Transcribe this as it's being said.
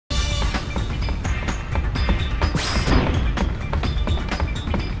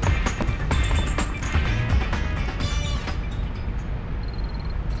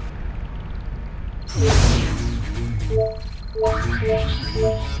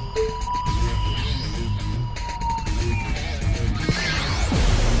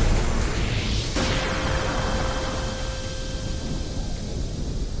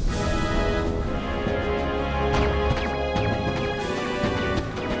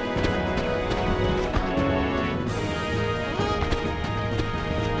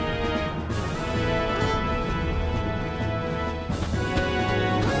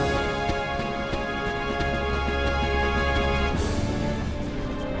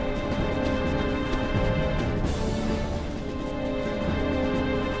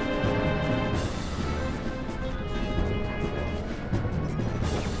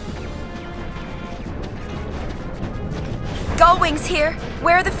Nothing's here.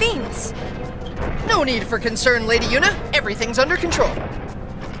 Where are the fiends? No need for concern, Lady Yuna. Everything's under control.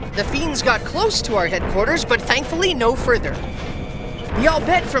 The fiends got close to our headquarters, but thankfully no further. The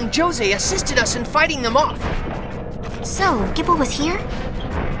Albet from Jose assisted us in fighting them off. So, Gibble was here?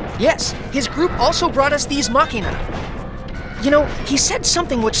 Yes, his group also brought us these machina. You know, he said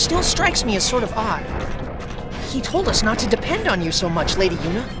something which still strikes me as sort of odd. He told us not to depend on you so much, Lady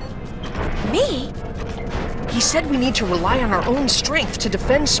Yuna. Me? He said we need to rely on our own strength to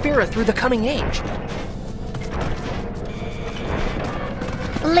defend Spira through the coming age.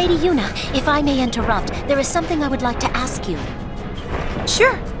 Lady Yuna, if I may interrupt, there is something I would like to ask you.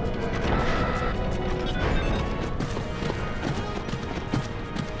 Sure.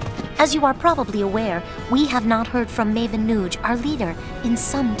 As you are probably aware, we have not heard from Maven Nuge, our leader, in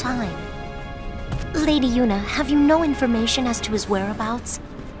some time. Lady Yuna, have you no information as to his whereabouts?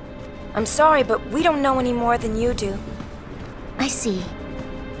 I'm sorry, but we don't know any more than you do. I see.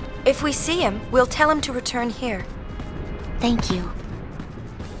 If we see him, we'll tell him to return here. Thank you.